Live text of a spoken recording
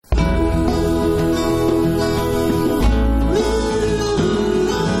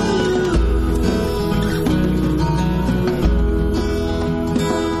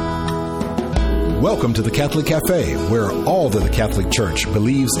Welcome to the Catholic Cafe, where all that the Catholic Church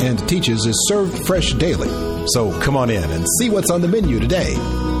believes and teaches is served fresh daily. So come on in and see what's on the menu today.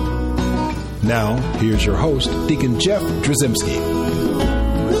 Now, here's your host, Deacon Jeff Drzymski.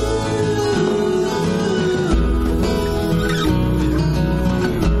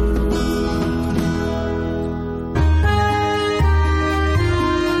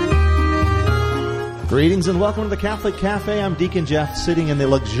 Greetings and welcome to the Catholic Cafe. I'm Deacon Jeff, sitting in the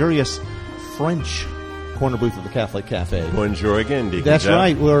luxurious French corner booth of the Catholic Cafe. Bonjour again, Deacon That's Jeff.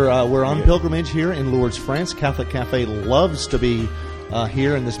 right. We're on pilgrimage here in Lourdes, France. Catholic Cafe loves to be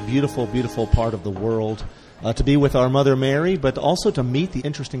here in this beautiful, beautiful part of the world, to be with our Mother Mary, but also to meet the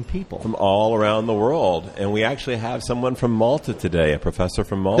interesting people From all around the world. And we actually have someone from Malta today, a professor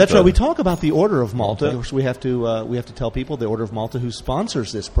from Malta. That's right. We talk about the Order of Malta. We have to tell people the Order of Malta, who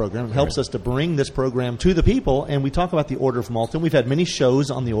sponsors this program, and helps us to bring this program to the people. And we talk about the Order of Malta. We've had many shows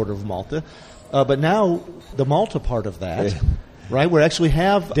on the Order of Malta, but now the Malta part of that. Yeah. Right, we actually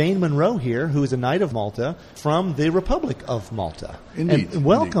have Dane Munro here, who is a Knight of Malta from the Republic of Malta. Indeed. And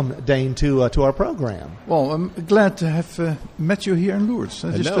welcome, indeed. Dane, to our program. Well, I'm glad to have met you here in Lourdes.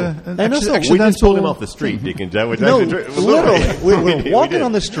 We just pulled him off the street, Deacon Jeff. Literally. We're walking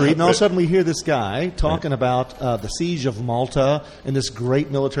on the street, and all of a sudden we hear this guy talking about the siege of Malta and this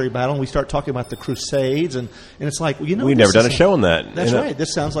great military battle, and we start talking about the Crusades, and it's like, well, we've never done a show on that. That's right.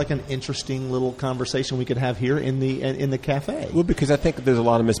 This sounds like an interesting little conversation we could have here in the cafe. Well, because I think there's a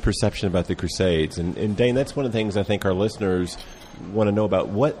lot of misperception about the Crusades. And Dane, that's one of the things I think our listeners want to know about.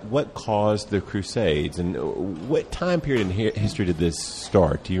 What caused the Crusades? And what time period in history did this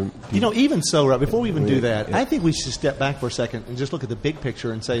start? Even so, right, before we even do that, I think we should step back for a second and just look at the big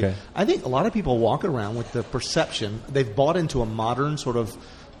picture and say, I think a lot of people walk around with the perception, they've bought into a modern sort of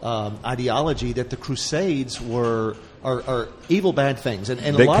ideology that the Crusades are evil, bad things, and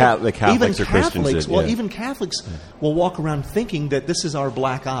a lot of Catholics or Christians. Even Catholics will walk around thinking that this is our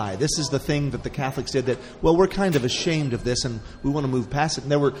black eye. This is the thing that the Catholics did. That we're kind of ashamed of this, and we want to move past it.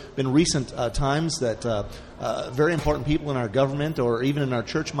 And there were been recent times that very important people in our government or even in our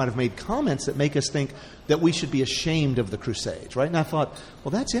church might have made comments that make us think that we should be ashamed of the Crusades, right? And I thought,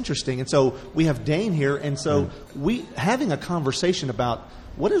 well, that's interesting. And so we have Dane here, and so we having a conversation about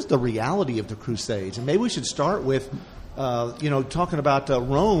what is the reality of the Crusades? And maybe we should start with, talking about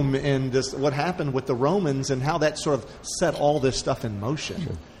Rome and what happened with the Romans and how that sort of set all this stuff in motion.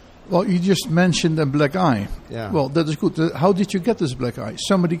 Sure. Well, you just mentioned a black eye. Yeah. Well, that is good. How did you get this black eye?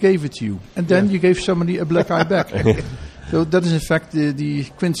 Somebody gave it to you, and then you gave somebody a black eye back. So that is, in fact, the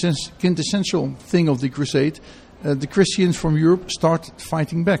quintessential thing of the Crusade. The Christians from Europe started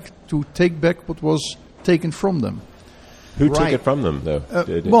fighting back to take back what was taken from them. Who took it from them, though?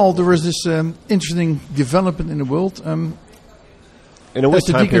 Well, there was this interesting development in the world. In what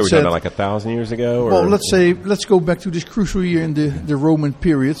time period? We're talking about like 1,000 years ago? Well, let's go back to this crucial year in the Roman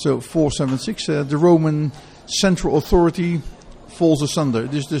period, so 476. The Roman central authority falls asunder.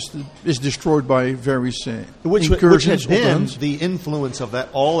 This is destroyed by various which incursions. Had been the influence of that.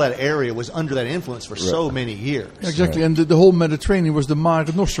 All that area was under that influence for so many years. Exactly, and the whole Mediterranean was the Mare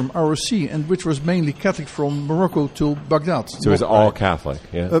Nostrum, our sea, and which was mainly Catholic from Morocco to Baghdad. So it was all Catholic,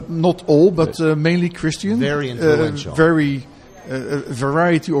 yeah? Not all, but mainly Christian. Very influential.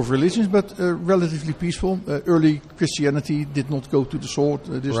 Variety of religions, but relatively peaceful. Early Christianity did not go to the sword.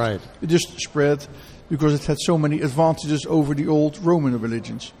 It just spread because it had so many advantages over the old Roman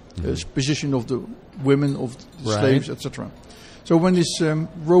religions. Position of the women, of the slaves, etc. So when this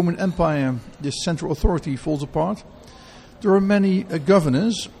Roman Empire, this central authority falls apart, there are many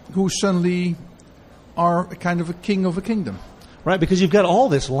governors who suddenly are a kind of a king of a kingdom. Right, because you've got all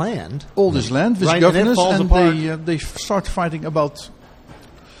this land. With governors, and they start fighting about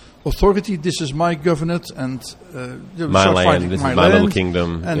authority. This is my governorate, and my land, this is my little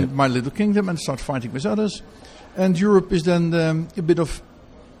kingdom. And my little kingdom, and start fighting with others. And Europe is then a bit of,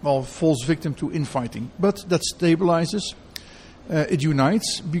 falls victim to infighting. But that stabilizes. It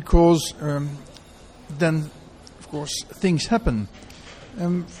unites, because then, of course, things happen.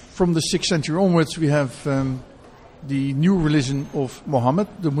 From the 6th century onwards, we have the new religion of Muhammad,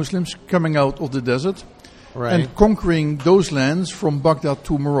 the Muslims, coming out of the desert and conquering those lands from Baghdad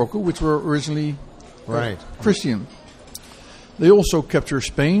to Morocco, which were originally Christian. They also capture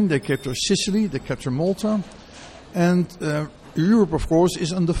Spain, they capture Sicily, they capture Malta. And Europe, of course,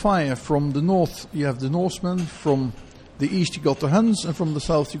 is under fire. From the north, you have the Norsemen. From the east, you got the Huns. And from the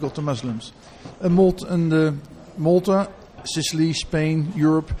south, you got the Muslims. And Malta, Sicily, Spain,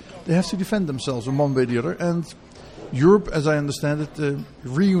 Europe, they have to defend themselves in one way or the other. And Europe, as I understand it,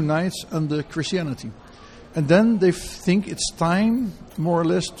 reunites under Christianity. And then they think it's time, more or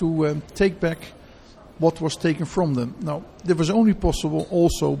less, to take back what was taken from them. Now, that was only possible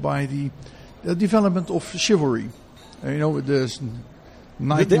also by the development of chivalry. There's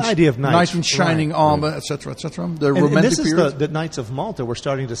the idea of knight in shining armor, etc., etc. The romantic and this period. is the Knights of Malta. We're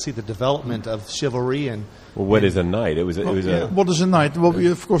starting to see the development of chivalry and. Well, what is a knight? What is a knight? Well,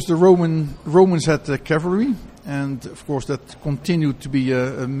 of course, the Romans had cavalry, and of course that continued to be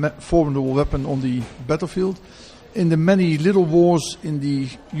a formidable weapon on the battlefield. In the many little wars in the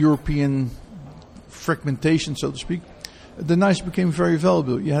European fragmentation, so to speak, the knights became very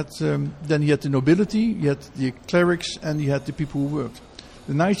valuable. You had then you had the nobility, you had the clerics, and you had the people who worked.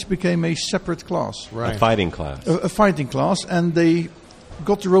 The knights became a separate class. Right. A fighting class. A fighting class, and they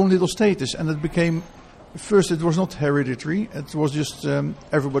got their own little status. And it became, first it was not hereditary, it was just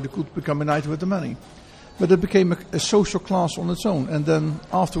everybody could become a knight with the money. But it became a social class on its own. And then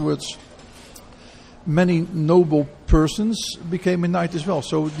afterwards, many noble persons became a knight as well.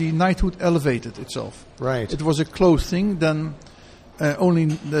 So the knighthood elevated itself. Right. It was a close thing. Then only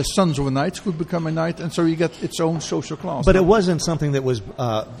the sons of a knight could become a knight, and so you get its own social class. But it wasn't something that was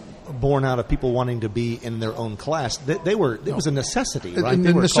born out of people wanting to be in their own class. It was a necessity, right? A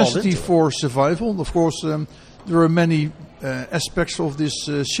necessity for survival. Of course, there are many aspects of this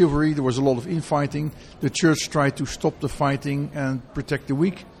chivalry. There was a lot of infighting. The church tried to stop the fighting and protect the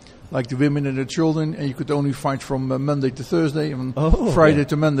weak, like the women and the children, and you could only fight from Monday to Thursday, and Friday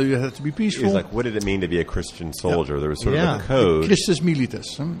to Monday you had to be peaceful. It was like, what did it mean to be a Christian soldier? There was sort of a code. Christus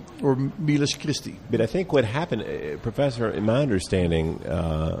Milites, or Miles Christi. But I think what happened, Professor, in my understanding,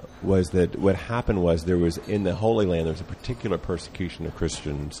 was that what happened was there was, in the Holy Land, there was a particular persecution of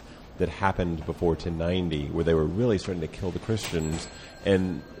Christians that happened before 1090, where they were really starting to kill the Christians.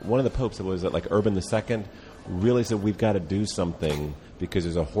 And one of the popes, was it like Urban II, really said, we've got to do something because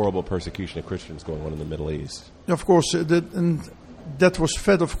there's a horrible persecution of Christians going on in the Middle East. Of course, that was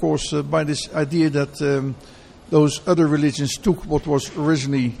fed, of course, by this idea that those other religions took what was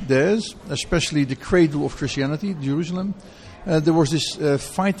originally theirs, especially the cradle of Christianity, Jerusalem. There was this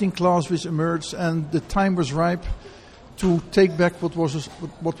fighting class which emerged, and the time was ripe to take back what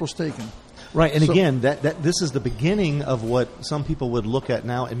was taken. Right, and again, that this is the beginning of what some people would look at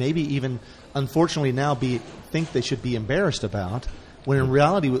now, and maybe even, unfortunately, now think they should be embarrassed about. When in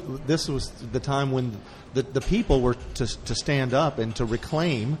reality, this was the time when the people were to stand up and to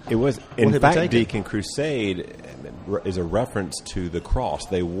reclaim. It was, in fact, Deacon, Crusade is a reference to the cross.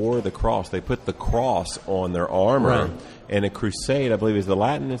 They wore the cross. They put the cross on their armor. Right. And a crusade, I believe, is the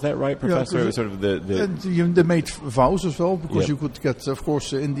Latin. Is that right, Professor? Yeah, it was sort of they made vows as well, because you could get, of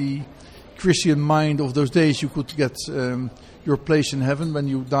course, in the Christian mind of those days, you could get your place in heaven when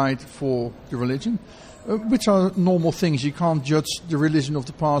you died for the religion. Which are normal things. You can't judge the religion of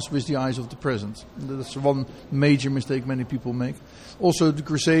the past with the eyes of the present. That's one major mistake many people make. Also, the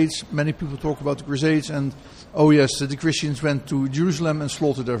Crusades. Many people talk about the Crusades, and the Christians went to Jerusalem and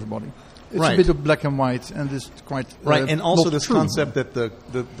slaughtered everybody. It's a bit of black and white, and it's quite right. And also this true. concept that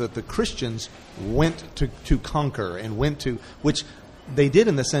the Christians went to conquer and went to, which they did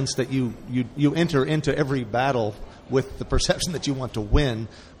in the sense that you enter into every battle with the perception that you want to win,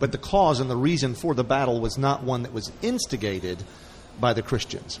 but the cause and the reason for the battle was not one that was instigated by the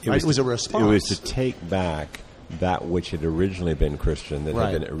Christians. It was a response. It was to take back that which had originally been Christian, that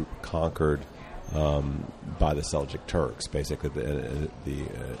had been conquered by the Seljuk Turks, basically the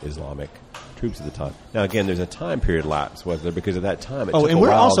Islamic troops at the time. Now, again, there's a time period lapse, was there? Because at that time, it took and a we're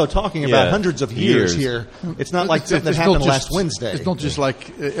while. Also talking about hundreds of years here. It's not like something that happened last Wednesday. It's not just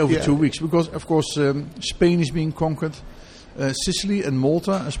like over 2 weeks, because, of course, Spain is being conquered. Sicily and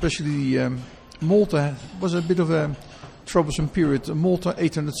Malta, especially Malta, was a bit of a troublesome period. Malta,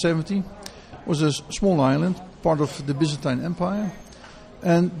 870, was a small island, part of the Byzantine Empire.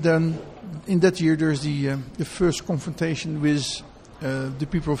 And then in that year, there's the first confrontation with the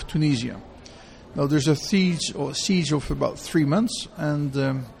people of Tunisia. Now, there's a siege of about 3 months, and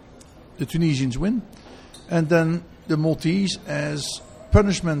the Tunisians win. And then the Maltese, as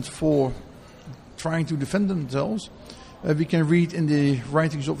punishment for trying to defend themselves, we can read in the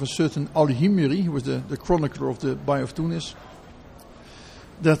writings of a certain Al-Himyari, who was the chronicler of the Bay of Tunis,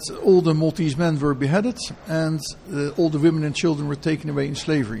 that all the Maltese men were beheaded and all the women and children were taken away in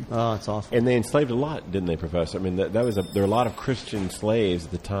slavery. Oh, that's awful. And they enslaved a lot, didn't they, Professor? I mean, there were a lot of Christian slaves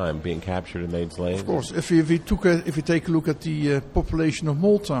at the time being captured and made slaves. Of course. If you take a look at the population of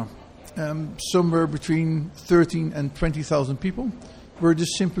Malta, somewhere between 13 and 20,000 people were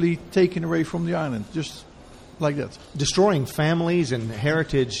just simply taken away from the island, just like that. Destroying families and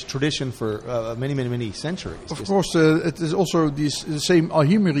heritage tradition for many, many, many centuries. Of course, it is also the same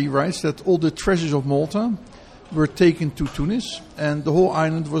Al-Himyari writes that all the treasures of Malta were taken to Tunis and the whole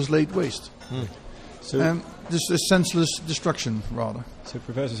island was laid waste. Just a senseless destruction, rather. So,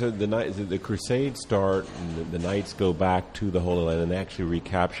 Professor, the Crusades start, and the Knights go back to the Holy Land and actually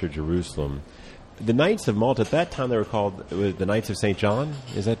recapture Jerusalem. The Knights of Malta, at that time they were called the Knights of St. John?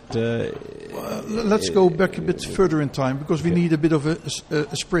 Is that... let's go back a bit further in time, because we need a bit of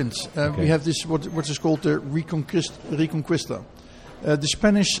a sprint. We have this, what is called the Reconquista. The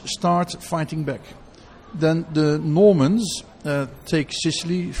Spanish start fighting back. Then the Normans take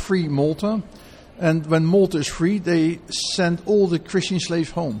Sicily, free Malta. And when Malta is free, they send all the Christian slaves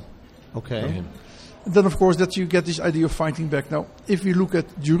home. Okay. Mm-hmm. Then, of course, that you get this idea of fighting back. Now, if we look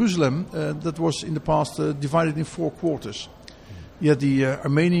at Jerusalem, that was in the past divided in 4 quarters. You had the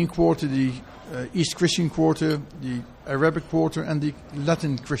Armenian quarter, the East Christian quarter, the Arabic quarter, and the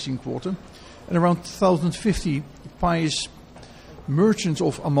Latin Christian quarter. And around 1050, pious merchants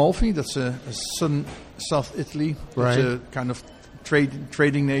of Amalfi, that's southern South Italy, right. It's a kind of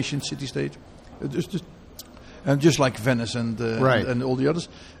trading nation, city-state. Just like Venice and all the others.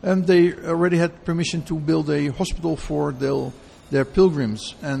 And they already had permission to build a hospital for their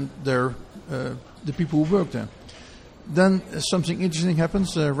pilgrims and the people who work there. Then something interesting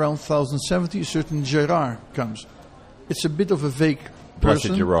happens. Around 1070, a certain Gerard comes. It's a bit of a vague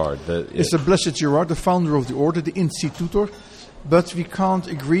person. Blessed Gerard. It's the Blessed Gerard, the founder of the order, the institutor. But we can't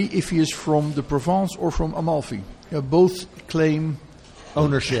agree if he is from the Provence or from Amalfi. Both claim...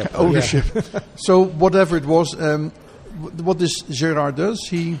 Ownership. Yeah. So whatever it was, what this Gerard does,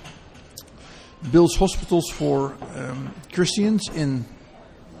 he builds hospitals for Christians in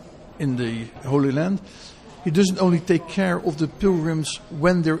the Holy Land. He doesn't only take care of the pilgrims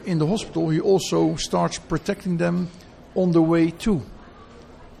when they're in the hospital, he also starts protecting them on the way to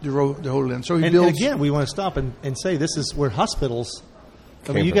the Holy Land. So he builds... And again, we want to stop and say this is where hospitals...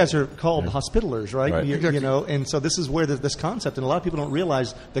 I mean, you guys are called hospitalers, right? Exactly. You know, and so this is where this concept, and a lot of people don't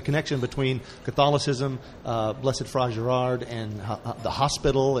realize the connection between Catholicism, Blessed Fra Gerard, and the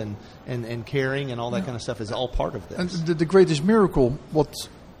hospital and caring and all that kind of stuff is all part of this. And the greatest miracle, what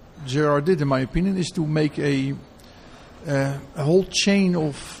Gerard did, in my opinion, is to make a whole chain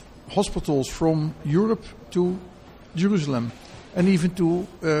of hospitals from Europe to Jerusalem, and even to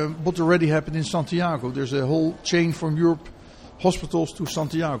what already happened in Santiago. There's a whole chain from Europe hospitals to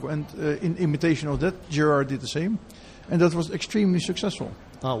Santiago, and in imitation of that, Gerard did the same, and that was extremely successful.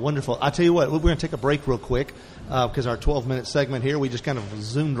 Oh, wonderful. I'll tell you what, we're going to take a break real quick because our 12-minute segment here, we just kind of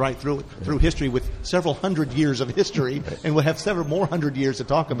zoomed right through history with several hundred years of history, and we'll have several more hundred years to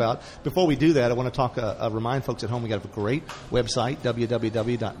talk about. Before we do that, I want to remind folks at home we got a great website,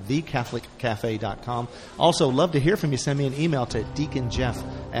 www.thecatholiccafe.com. Also, love to hear from you. Send me an email to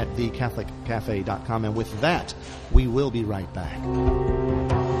deaconjeff@thecatholiccafe.com. And with that, we will be right back.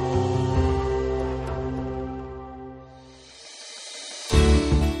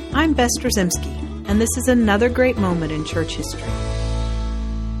 I'm Bess Drzymski, and this is another great moment in church history.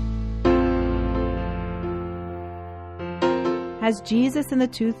 As Jesus and the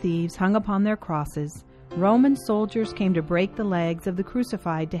 2 thieves hung upon their crosses, Roman soldiers came to break the legs of the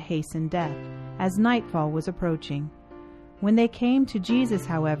crucified to hasten death, as nightfall was approaching. When they came to Jesus,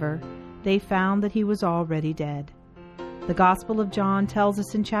 however, they found that he was already dead. The Gospel of John tells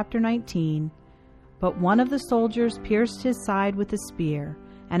us in chapter 19, "But one of the soldiers pierced his side with a spear,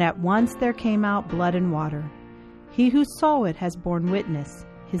 and at once there came out blood and water. He who saw it has borne witness.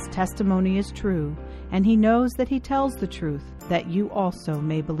 His testimony is true, and he knows that he tells the truth, that you also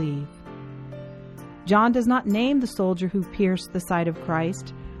may believe." John does not name the soldier who pierced the side of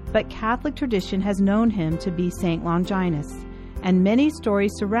Christ, but Catholic tradition has known him to be St. Longinus, and many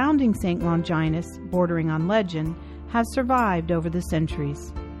stories surrounding St. Longinus, bordering on legend, have survived over the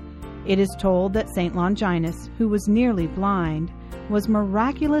centuries. It is told that St. Longinus, who was nearly blind, was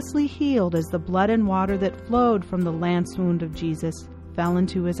miraculously healed as the blood and water that flowed from the lance wound of Jesus fell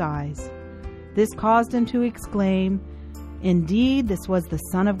into his eyes. This caused him to exclaim, "Indeed, this was the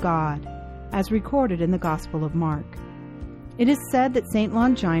Son of God," as recorded in the Gospel of Mark. It is said that St.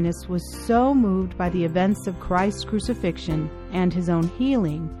 Longinus was so moved by the events of Christ's crucifixion and his own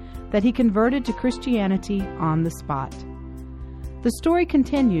healing that he converted to Christianity on the spot. The story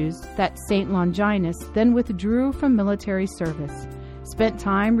continues that St. Longinus then withdrew from military service, spent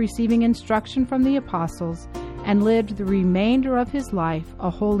time receiving instruction from the apostles, and lived the remainder of his life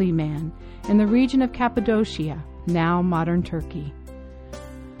a holy man in the region of Cappadocia, now modern Turkey.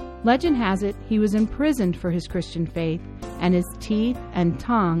 Legend has it he was imprisoned for his Christian faith, and his teeth and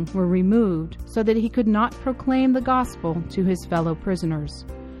tongue were removed so that he could not proclaim the gospel to his fellow prisoners.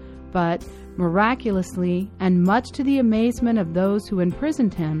 But miraculously, and much to the amazement of those who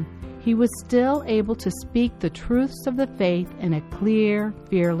imprisoned him, he was still able to speak the truths of the faith in a clear,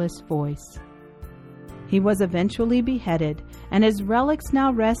 fearless voice. He was eventually beheaded, and his relics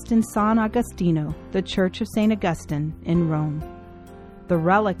now rest in San Agostino, the Church of St. Augustine in Rome. The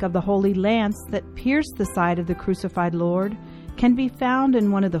relic of the Holy Lance that pierced the side of the crucified Lord can be found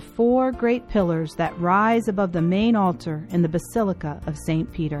in one of the 4 great pillars that rise above the main altar in the Basilica of St.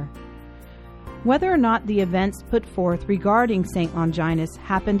 Peter. Whether or not the events put forth regarding St. Longinus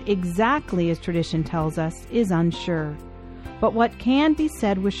happened exactly as tradition tells us is unsure. But what can be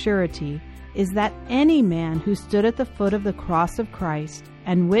said with surety is that any man who stood at the foot of the cross of Christ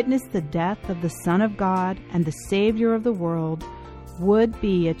and witnessed the death of the Son of God and the Savior of the world would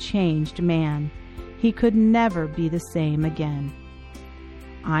be a changed man. He could never be the same again.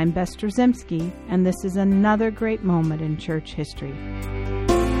 I'm Bess Strzemski, and this is another great moment in church history.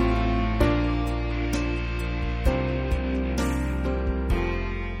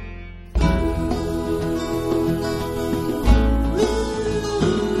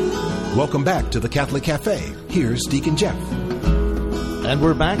 Welcome back to the Catholic Cafe. Here's Deacon Jeff. And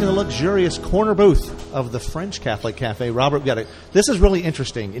we're back in the luxurious corner booth of the French Catholic Cafe. Robert, this is really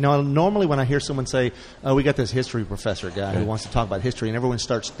interesting. You know, normally when I hear someone say, "Oh, we got this history professor guy who wants to talk about history," and everyone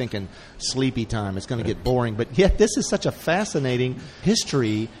starts thinking sleepy time, it's going to get boring. But yet this is such a fascinating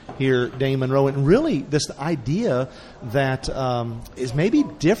history here, Dane Munro, and really this idea that is maybe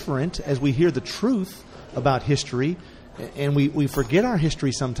different as we hear the truth about history. And we forget our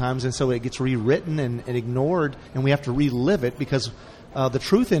history sometimes, and so it gets rewritten and ignored, and we have to relive it because the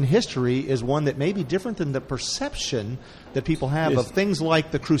truth in history is one that may be different than the perception that people have of things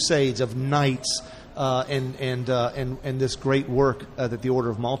like the Crusades, of knights, and this great work that the Order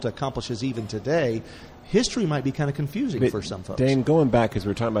of Malta accomplishes even today. History might be kind of confusing for some folks. Dane, going back, because we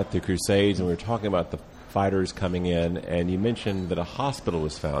were talking about the Crusades and we were talking about the fighters coming in, and you mentioned that a hospital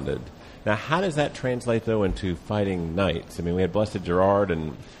was founded. Now, how does that translate, though, into fighting knights? I mean, we had Blessed Gerard,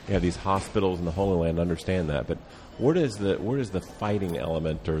 and we have these hospitals in the Holy Land. I understand that, but where does the fighting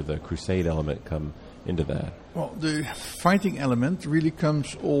element or the crusade element come into that? Well, the fighting element really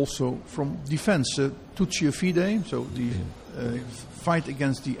comes also from defense, Tutia Fide, so the fight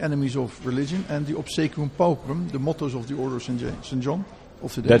against the enemies of religion, and the Obsequium Pauperum, the mottos of the Order of St. John.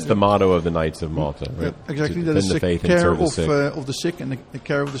 That's the motto of the Knights of Malta, right? Exactly. That is the care of the sick and the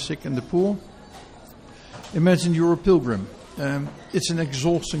care of the sick and the poor. Imagine you're a pilgrim. It's an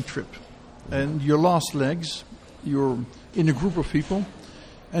exhausting trip. And your last legs, you're in a group of people,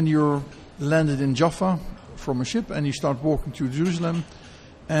 and you're landed in Jaffa from a ship, and you start walking to Jerusalem.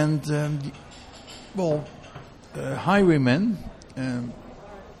 And, highwaymen,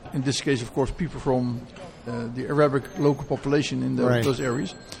 in this case, of course, people from the Arabic local population in those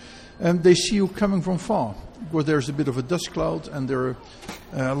areas, and they see you coming from far because there's a bit of a dust cloud and there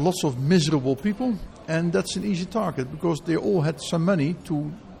are lots of miserable people, and that's an easy target because they all had some money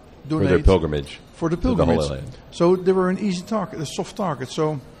to donate for their pilgrimage to the Holy Land. So they were an easy target, a soft target.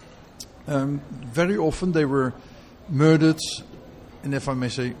 So very often they were murdered, and if I may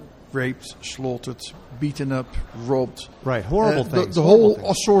say, raped, slaughtered, beaten up, robbed. Right, horrible things. The whole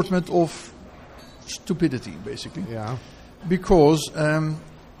assortment of stupidity, basically. Yeah. Because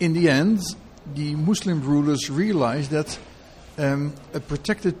in the end, the Muslim rulers realized that a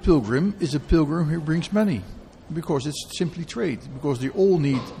protected pilgrim is a pilgrim who brings money, because it's simply trade. Because they all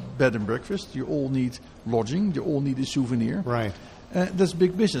need bed and breakfast, you all need lodging, they all need a souvenir. Right. That's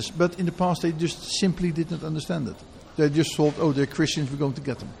big business. But in the past, they just simply did not understand it. They just thought, oh, they're Christians, we're going to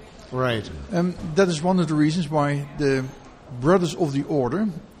get them. Right. That is one of the reasons why the Brothers of the Order,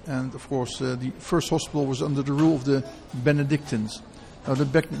 and of course the first hospital was under the rule of the Benedictines. Now the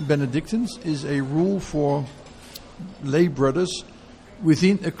Benedictines is a rule for lay brothers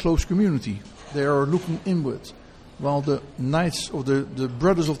within a close community. They are looking inwards, while the knights of the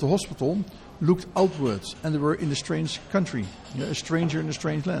brothers of the hospital looked outwards, and they were in a strange country, a stranger in a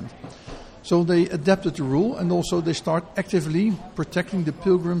strange land. So they adapted the rule, and also they start actively protecting the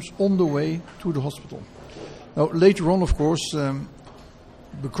pilgrims on the way to the hospital. Now later on, of course,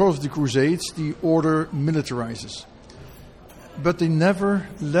 because of the Crusades, the order militarizes. But they never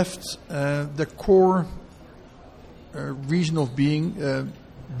left the core reason of being,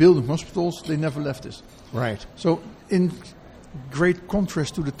 building hospitals. They never left this. Right. So in great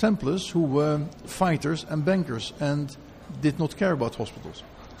contrast to the Templars, who were fighters and bankers and did not care about hospitals.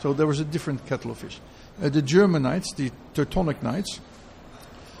 So there was a different kettle of fish. The German knights, the Teutonic knights,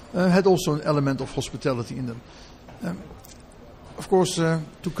 had also an element of hospitality in them. Of course,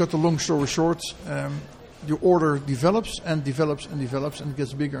 to cut a long story short, the order develops and develops and develops and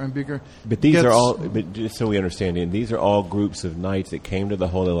gets bigger and bigger. But these are all, but just so we understand, these are all groups of knights that came to the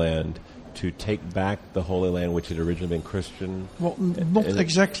Holy Land to take back the Holy Land, which had originally been Christian? Well, not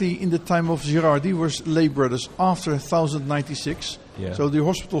exactly in the time of Gerard. They were lay brothers after 1096. Yeah. So the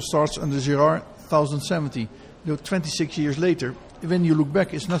hospital starts under Gerard 1070. 26 years later, when you look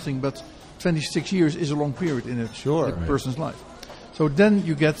back, it's nothing, but 26 years is a long period in a person's life. So then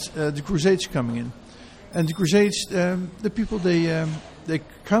you get the Crusades coming in. And the Crusades, the people, they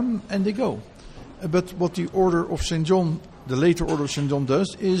come and they go. But what the Order of St. John, the later Order of St. John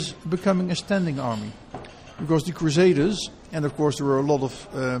does, is becoming a standing army. Because the Crusaders, and of course there were a lot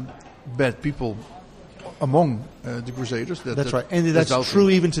of bad people among the Crusaders. That's right. And that's true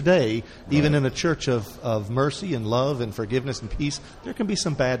even today. Even in a church of mercy and love and forgiveness and peace, there can be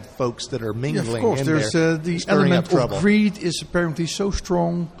some bad folks that are mingling in there. Of course, there's the element of greed is apparently so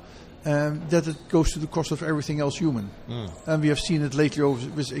strong that it goes to the cost of everything else human. And we have seen it lately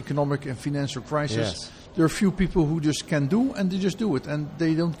with economic and financial crisis. Yes. There are a few people who just can do, and they just do it, and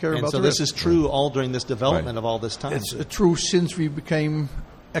they don't care about the rest. So this is true all during this development of all this time. It's true since we became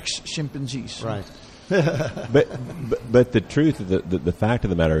ex-chimpanzees. Right. but the truth, the fact of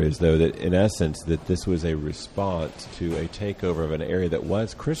the matter is, though, that in essence that this was a response to a takeover of an area that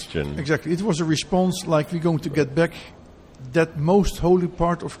was Christian. Exactly. It was a response like we're going to get back that most holy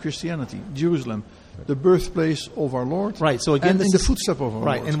part of Christianity, Jerusalem, the birthplace of our Lord. Right. So again, and in the footstep of our Lord.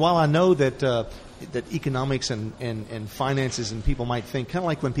 Right. And while I know that that economics and finances and people might think, kind of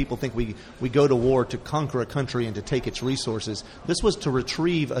like when people think we go to war to conquer a country and to take its resources, this was to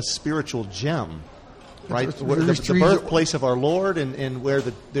retrieve a spiritual gem. Right, the birthplace of our Lord and where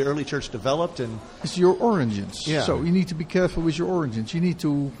the early church developed, and it's your origins. Yeah. So you need to be careful with your origins. You need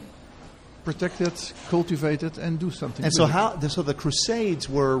to protect it, cultivate it, and do something. And so the Crusades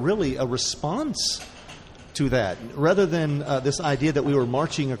were really a response to that, rather than this idea that we were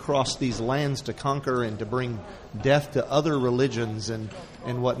marching across these lands to conquer and to bring death to other religions and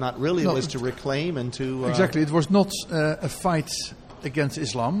whatnot. Really, it was to reclaim and to exactly. It was not a fight against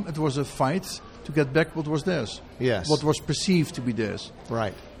Islam. It was a fight to get back what was theirs. Yes. What was perceived to be theirs.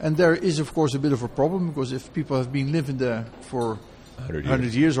 Right. And there is, of course, a bit of a problem, because if people have been living there for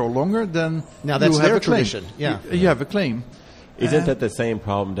 100 years or longer, then now that's you have their a claim. Tradition. Yeah. You have a claim. Isn't that the same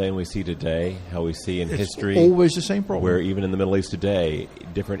problem, Dane, we see today? How we see in history, always the same problem. Where even in the Middle East today,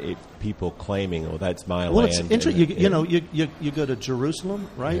 different people claiming, "Oh, that's my land." Well, it's interesting. You go to Jerusalem,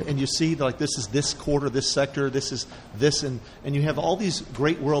 right, and you see like this is this quarter, this sector, this is this, and you have all these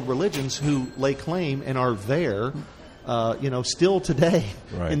great world religions who lay claim and are there, still today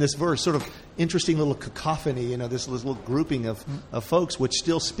in this verse. Sort of interesting little cacophony, this little grouping of folks, which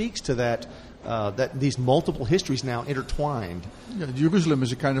still speaks to that these multiple histories now intertwined. Yeah, Jerusalem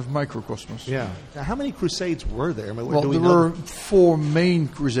is a kind of microcosmos. Yeah. Now, how many crusades were there? I mean, there were 4 main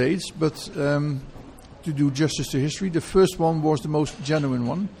crusades, but to do justice to history, the first one was the most genuine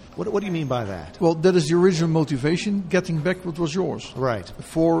one. What do you mean by that? Well, that is the original motivation, getting back what was yours. Right.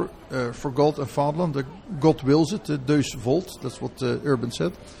 For God and Fatherland, God wills it, Deus volt, that's what Urban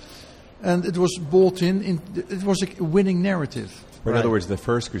said. And it was bought in it was a winning narrative. In other words, the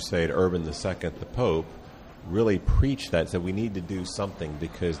first crusade, Urban II, the Pope, really preached that, said we need to do something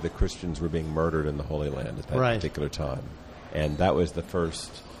because the Christians were being murdered in the Holy Land at that particular time. And that was the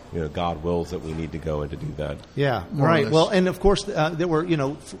first, God wills that we need to go and to do that. Yeah, right. Well, and of course, there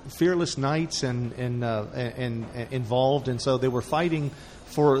were, fearless knights and involved, and so they were fighting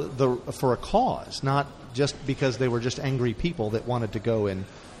for a cause, not just because they were just angry people that wanted to go and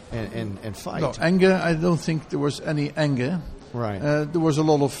fight. No, anger, I don't think there was any anger. Right. There was a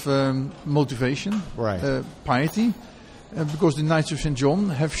lot of motivation, piety, because the Knights of St. John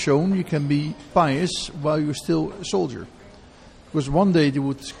have shown you can be pious while you're still a soldier. Because one day they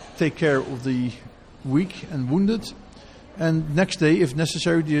would take care of the weak and wounded, and next day, if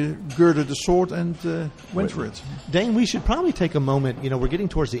necessary, they girded the sword and went for it. Dane, we should probably take a moment. We're getting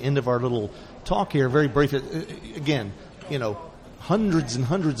towards the end of our little talk here. Very brief. Again, hundreds and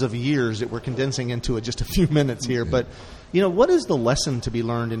hundreds of years that we're condensing into just a few minutes here, but what is the lesson to be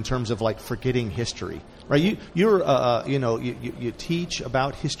learned in terms of like forgetting history? Right? You teach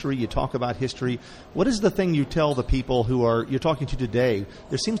about history, you talk about history. What is the thing you tell the people who you're talking to today?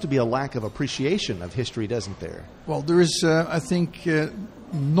 There seems to be a lack of appreciation of history, doesn't there? Well, there is, I think,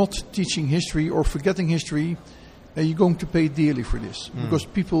 not teaching history or forgetting history. You're going to pay dearly for this because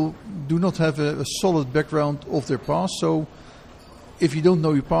people do not have a solid background of their past. So, if you don't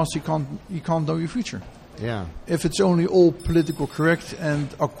know your past, you can't know your future. Yeah. If it's only all political correct and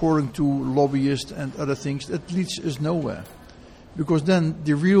according to lobbyists and other things, that leads us nowhere. Because then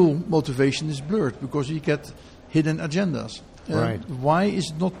the real motivation is blurred because you get hidden agendas. Right. Why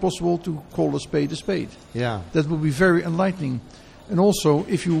is it not possible to call a spade a spade? Yeah. That would be very enlightening. And also,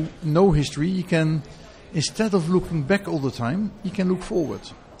 if you know history, you can, instead of looking back all the time, you can look forward.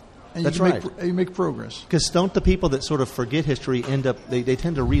 And That's you make progress. Because don't the people that sort of forget history end up, they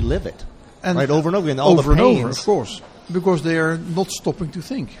tend to relive it, And right, over and over again, all the over pains. and over, of course, because they are not stopping to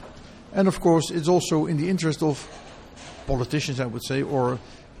think. And of course, it's also in the interest of politicians, I would say, or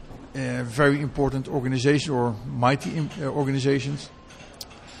very important organizations or mighty organizations,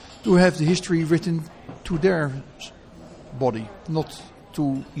 to have the history written to their body, not to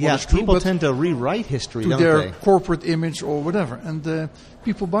what is true, people but tend to rewrite history, to don't their they? corporate image or whatever. And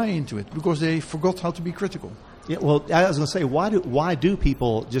people buy into it because they forgot how to be critical. Yeah, well, I was going to say, why do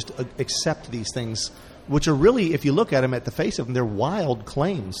people just accept these things, which are really, if you look at them at the face of them, they're wild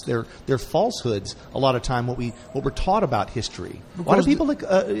claims. They're falsehoods. A lot of time, what we're taught about history. Why do people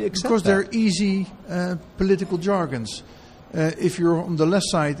accept because that? they're easy political jargons. If you're on the left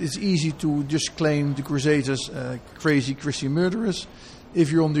side, it's easy to just claim the Crusades as crazy Christian murderers. If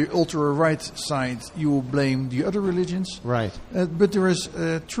you're on the ultra-right side, you will blame the other religions. Right. But there is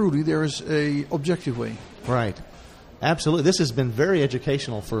a objective way. Right. Absolutely. This has been very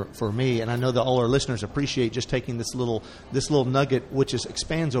educational for me, and I know that all our listeners appreciate just taking this little nugget, which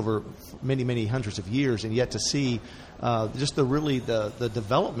expands over many, many hundreds of years, and yet to see just the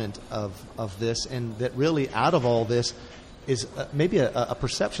development of this, and that really out of all this is maybe a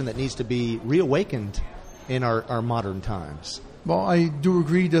perception that needs to be reawakened in our modern times. Well, I do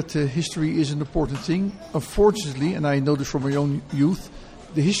agree that history is an important thing. Unfortunately, and I know this from my own youth,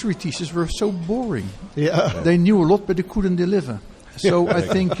 the history teachers were so boring. Yeah. They knew a lot, but they couldn't deliver. So I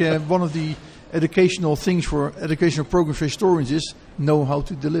think one of the educational things for educational programs for historians is know how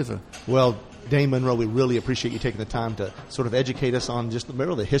to deliver. Well, Dane Munro, we really appreciate you taking the time to sort of educate us on just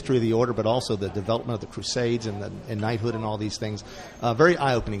the history of the order, but also the development of the Crusades and knighthood and all these things. Very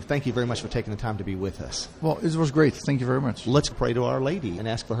eye-opening. Thank you very much for taking the time to be with us. Well, it was great. Thank you very much. Let's pray to Our Lady and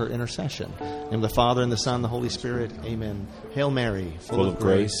ask for her intercession. In the name of the Father, and the Son, and the Holy Spirit. Amen. Hail Mary, full of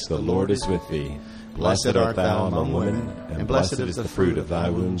grace, the Lord is with thee. Blessed art thou among women, and blessed is the fruit of thy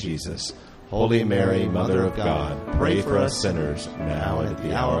womb, Jesus. Holy Mary, Mother of God, pray for us sinners, now and at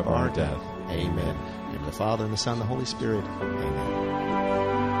the hour of our death. Amen. In the name of the Father, and the Son, and the Holy Spirit. Amen.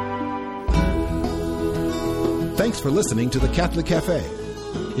 Thanks for listening to the Catholic Cafe.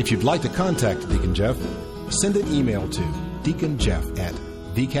 If you'd like to contact Deacon Jeff, send an email to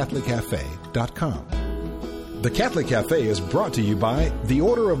deaconjeff@thecatholiccafe.com. The Catholic Cafe is brought to you by the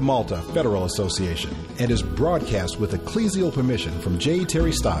Order of Malta Federal Association and is broadcast with ecclesial permission from J.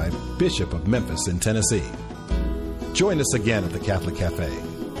 Terry Stive, Bishop of Memphis in Tennessee. Join us again at the Catholic Cafe.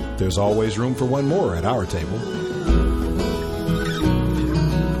 There's always room for one more at our table.